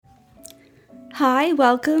Hi,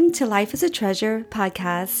 welcome to Life is a Treasure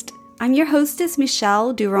podcast. I'm your hostess,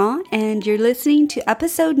 Michelle Durand, and you're listening to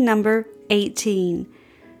episode number 18.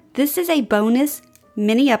 This is a bonus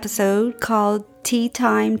mini episode called Tea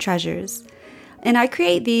Time Treasures, and I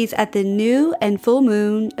create these at the new and full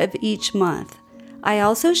moon of each month. I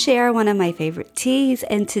also share one of my favorite teas,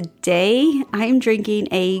 and today I'm drinking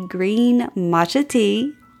a green matcha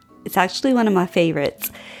tea. It's actually one of my favorites.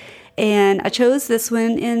 And I chose this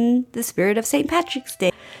one in the spirit of St. Patrick's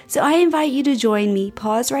Day. So I invite you to join me.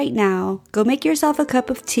 Pause right now. Go make yourself a cup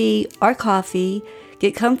of tea or coffee.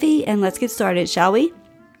 Get comfy and let's get started, shall we?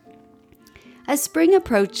 As spring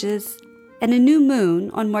approaches and a new moon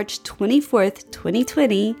on March 24th,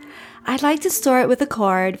 2020, I'd like to start with a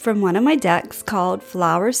card from one of my decks called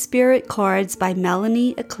Flower Spirit Cards by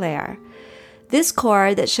Melanie Eclair. This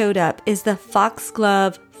card that showed up is the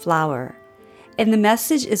Foxglove Flower. And the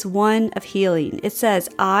message is one of healing. It says,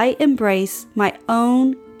 I embrace my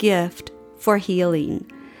own gift for healing.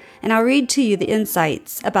 And I'll read to you the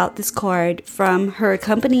insights about this card from her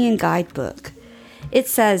accompanying guidebook. It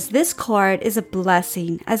says, this card is a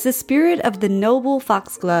blessing as the spirit of the noble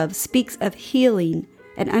foxglove speaks of healing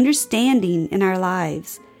and understanding in our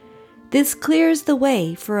lives. This clears the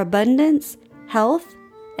way for abundance, health,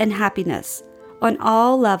 and happiness on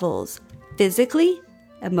all levels, physically,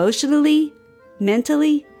 emotionally,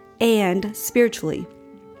 mentally, and spiritually.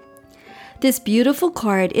 This beautiful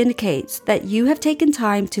card indicates that you have taken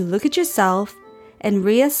time to look at yourself and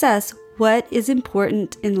reassess what is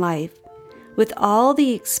important in life. With all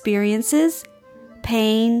the experiences,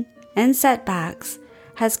 pain, and setbacks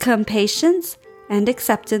has come patience and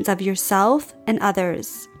acceptance of yourself and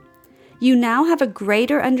others. You now have a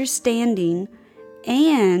greater understanding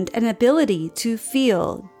and an ability to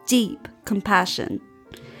feel deep compassion.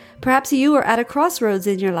 Perhaps you are at a crossroads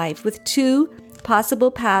in your life with two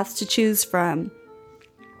possible paths to choose from.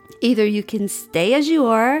 Either you can stay as you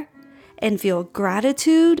are and feel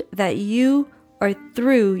gratitude that you are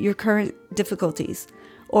through your current difficulties,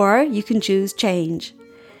 or you can choose change.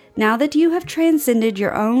 Now that you have transcended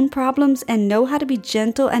your own problems and know how to be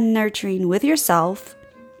gentle and nurturing with yourself,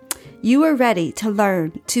 you are ready to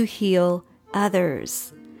learn to heal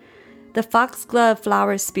others. The foxglove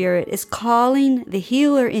flower spirit is calling the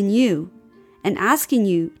healer in you and asking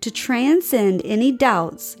you to transcend any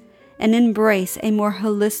doubts and embrace a more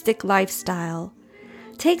holistic lifestyle.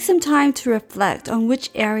 Take some time to reflect on which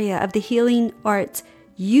area of the healing arts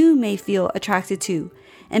you may feel attracted to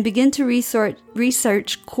and begin to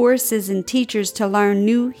research courses and teachers to learn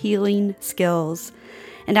new healing skills.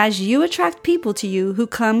 And as you attract people to you who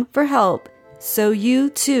come for help, so you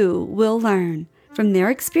too will learn from their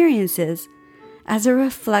experiences as a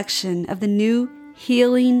reflection of the new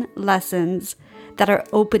healing lessons that are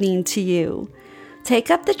opening to you.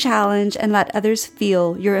 Take up the challenge and let others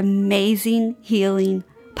feel your amazing healing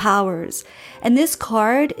powers. And this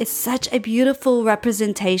card is such a beautiful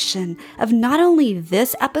representation of not only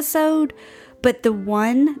this episode, but the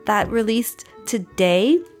one that released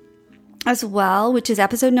today as well, which is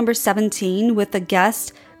episode number 17 with the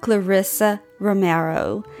guest Clarissa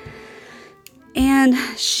Romero. And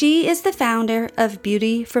she is the founder of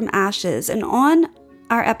Beauty from Ashes. And on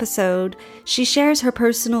our episode, she shares her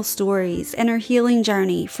personal stories and her healing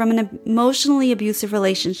journey from an emotionally abusive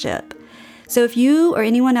relationship. So if you or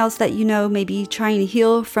anyone else that you know may be trying to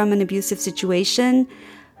heal from an abusive situation,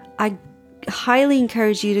 I highly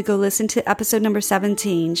encourage you to go listen to episode number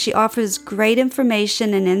 17. She offers great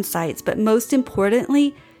information and insights, but most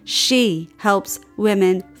importantly, she helps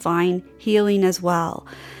women find healing as well.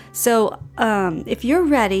 So if you're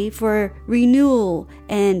ready for renewal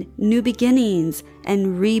and new beginnings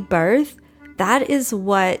and rebirth, that is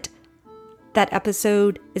what that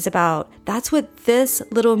episode is about. That's what this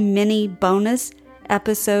little mini bonus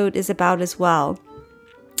episode is about as well.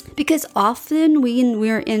 Because often when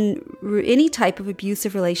we're in any type of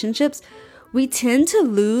abusive relationships, we tend to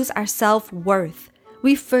lose our self-worth.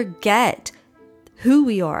 We forget who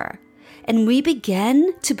we are, and we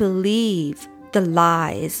begin to believe the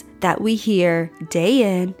lies that we hear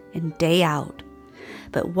day in and day out.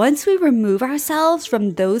 But once we remove ourselves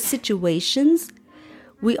from those situations,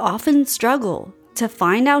 we often struggle to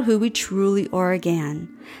find out who we truly are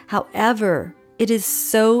again. However, it is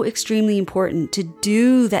so extremely important to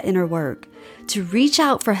do that inner work, to reach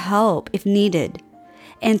out for help if needed,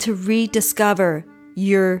 and to rediscover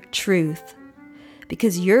your truth.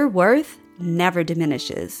 Because your worth never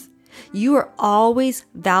diminishes. You are always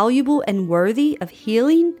valuable and worthy of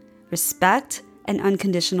healing, respect, and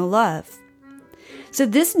unconditional love. So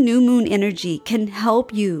this new moon energy can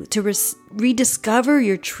help you to rediscover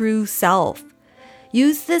your true self.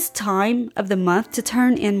 Use this time of the month to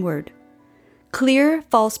turn inward. Clear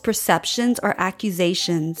false perceptions or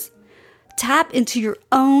accusations. Tap into your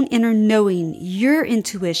own inner knowing, your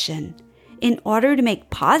intuition, in order to make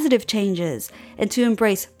positive changes and to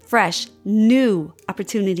embrace fresh, new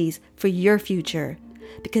opportunities for your future.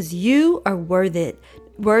 Because you are worth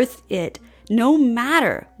it. No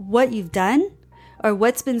matter what you've done or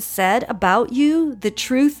what's been said about you, the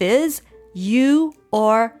truth is you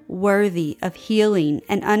are worthy of healing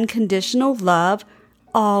and unconditional love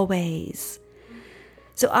always.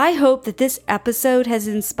 So I hope that this episode has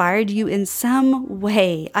inspired you in some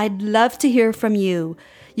way. I'd love to hear from you.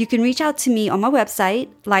 You can reach out to me on my website,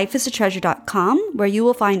 lifeisatreasure.com, where you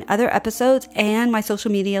will find other episodes and my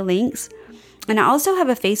social media links. And I also have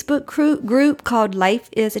a Facebook group called Life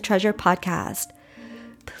is a Treasure Podcast.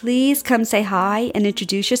 Please come say hi and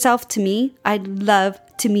introduce yourself to me. I'd love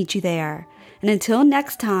to meet you there. And until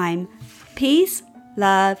next time, peace,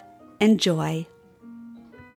 love, and joy.